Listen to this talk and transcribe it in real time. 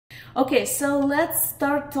Okay, so let's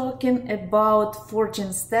start talking about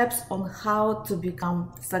 14 steps on how to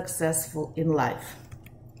become successful in life.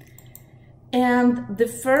 And the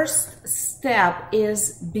first step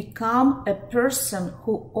is become a person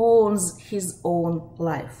who owns his own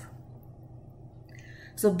life.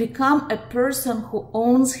 So become a person who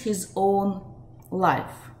owns his own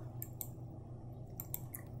life.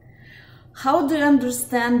 How do you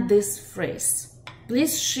understand this phrase?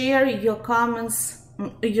 Please share your comments,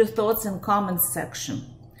 your thoughts in comments section.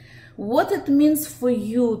 What it means for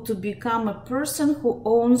you to become a person who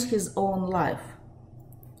owns his own life.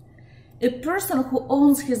 A person who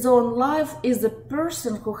owns his own life is a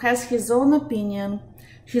person who has his own opinion,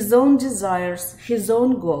 his own desires, his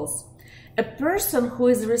own goals. A person who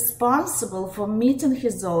is responsible for meeting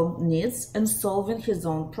his own needs and solving his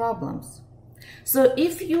own problems. So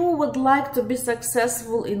if you would like to be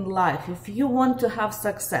successful in life, if you want to have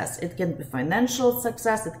success, it can be financial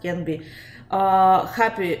success, it can be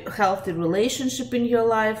happy, healthy relationship in your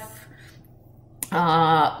life,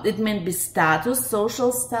 it may be status,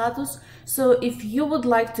 social status. So if you would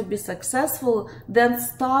like to be successful, then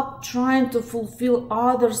stop trying to fulfill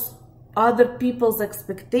other people's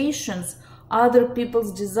expectations, other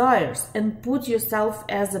people's desires, and put yourself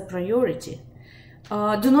as a priority.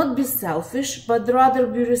 Do not be selfish, but rather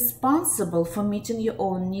be responsible for meeting your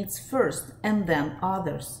own needs first and then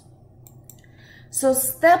others. So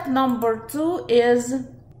step number 2 is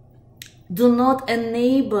do not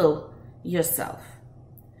enable yourself.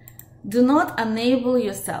 Do not enable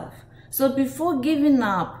yourself. So before giving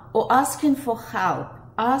up or asking for help,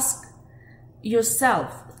 ask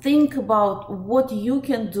yourself, think about what you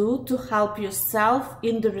can do to help yourself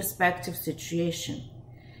in the respective situation.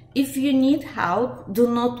 If you need help,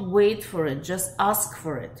 do not wait for it, just ask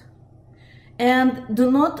for it. And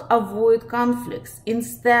do not avoid conflicts.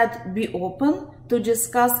 Instead, be open to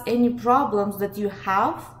discuss any problems that you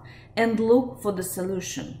have and look for the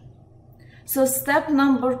solution. So step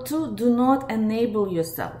number 2, do not enable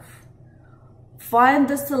yourself. Find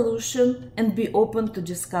the solution and be open to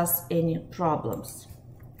discuss any problems.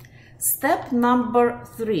 Step number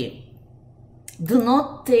 3. Do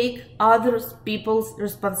not take other people's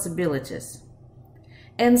responsibilities.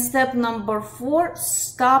 And step number 4,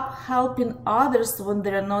 stop helping others when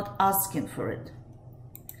they are not asking for it.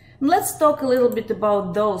 Let's talk a little bit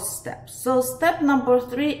about those steps. So step number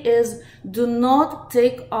 3 is do not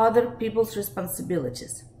take other people's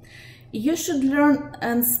responsibilities. You should learn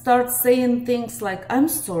and start saying things like, I'm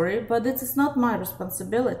sorry, but it is not my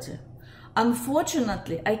responsibility.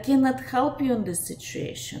 Unfortunately, I cannot help you in this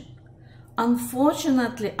situation.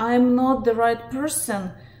 Unfortunately, I am not the right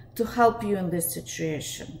person to help you in this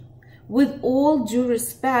situation. With all due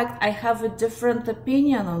respect, I have a different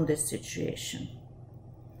opinion on this situation.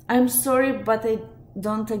 I'm sorry, but I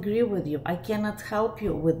don't agree with you. I cannot help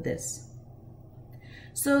you with this.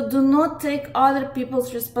 So do not take other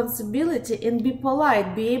people's responsibility and be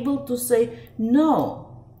polite. Be able to say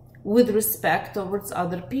no with respect towards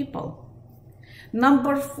other people.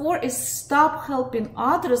 Number 4 is stop helping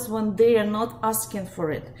others when they are not asking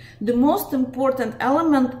for it. The most important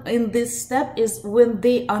element in this step is when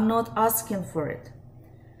they are not asking for it.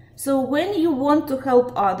 So when you want to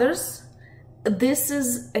help others, this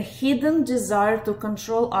is a hidden desire to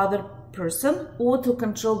control other person or to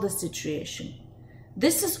control the situation.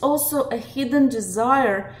 This is also a hidden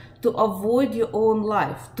desire to avoid your own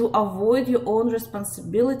life, to avoid your own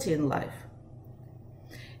responsibility in life.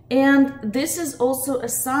 And this is also a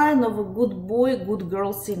sign of a good boy, good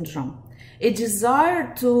girl syndrome. A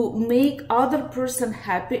desire to make other person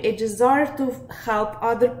happy, a desire to help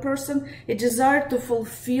other person, a desire to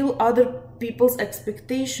fulfill other people's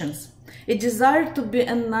expectations, a desire to be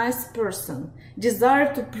a nice person,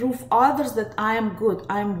 desire to prove others that I am good,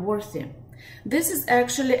 I am worthy. This is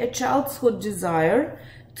actually a childhood desire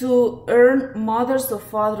to earn mother's or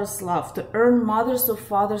father's love, to earn mother's or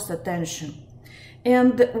father's attention.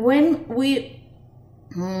 And when we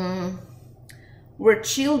were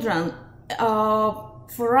children,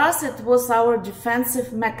 for us it was our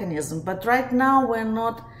defensive mechanism. But right now we're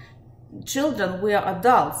not children, we are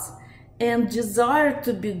adults. And desire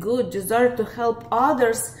to be good, desire to help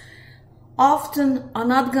others often are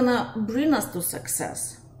not gonna bring us to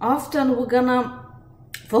success. Often we're gonna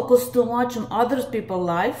focus too much on other people's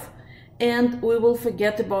life and we will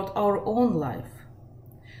forget about our own life.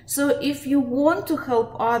 So if you want to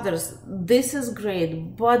help others, this is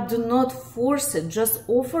great, but do not force it, just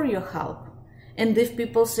offer your help. And if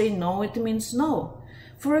people say no, it means no.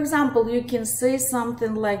 For example, you can say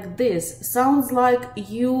something like this, sounds like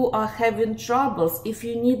you are having troubles, if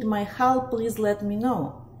you need my help, please let me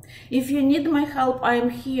know. If you need my help, I am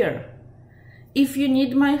here. If you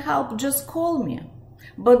need my help, just call me,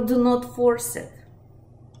 but do not force it.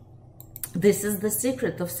 This is the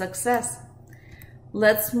secret of success.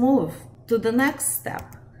 Let's move to the next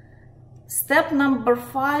step. Step number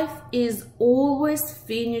 5 is always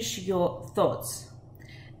finish your thoughts.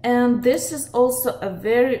 And this is also a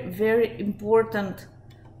very, very important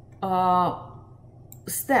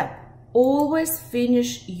step. Always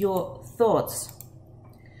finish your thoughts.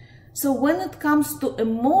 So when it comes to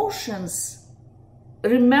emotions,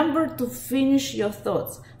 remember to finish your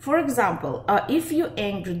thoughts. For example, if you're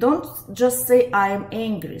angry, don't just say I am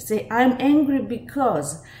angry. Say I'm angry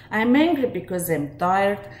because. I'm angry because I'm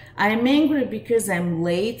tired. I'm angry because I'm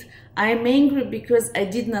late. I'm angry because I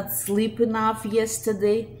did not sleep enough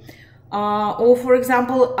yesterday. Or for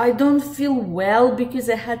example, I don't feel well because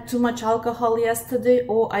I had too much alcohol yesterday.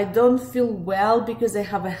 Or I don't feel well because I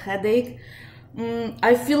have a headache.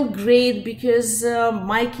 I feel great because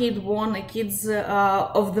my kid won a Kids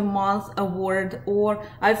of the Month award, or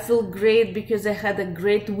I feel great because I had a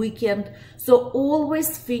great weekend. So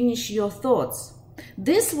always finish your thoughts.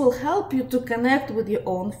 This will help you to connect with your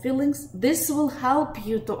own feelings. This will help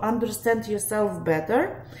you to understand yourself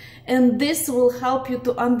better. And this will help you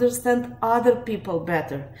to understand other people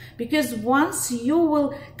better. Because once you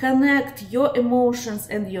will connect your emotions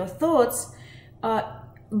and your thoughts,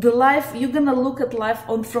 you're gonna look at life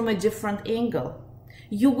from a different angle.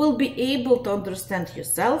 You will be able to understand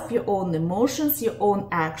yourself, your own emotions, your own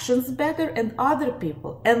actions better, and other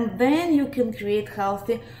people. And then you can create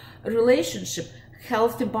healthy relationship,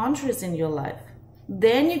 healthy boundaries in your life.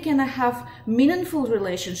 Then you can have meaningful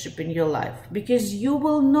relationship in your life, because you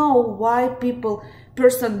will know why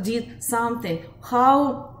person did something,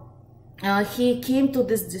 how he came to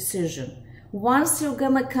this decision. Once you're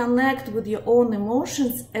gonna connect with your own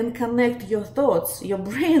emotions and connect your thoughts, your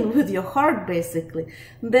brain with your heart basically,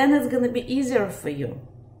 then it's gonna be easier for you.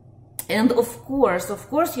 And of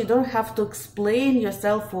course, you don't have to explain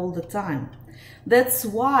yourself all the time. That's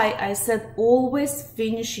why I said always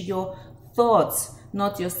finish your thoughts,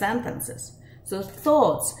 not your sentences. So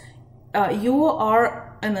thoughts, you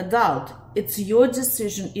are an adult. It's your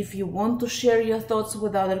decision if you want to share your thoughts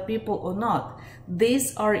with other people or not.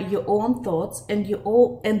 These are your own thoughts, and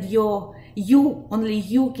only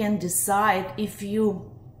you can decide if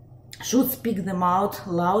you should speak them out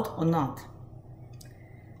loud or not.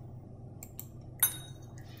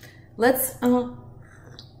 Let's move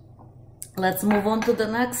on to the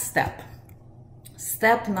next step.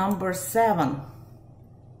 Step number 7.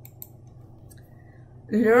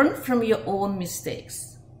 Learn from your own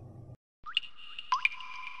mistakes.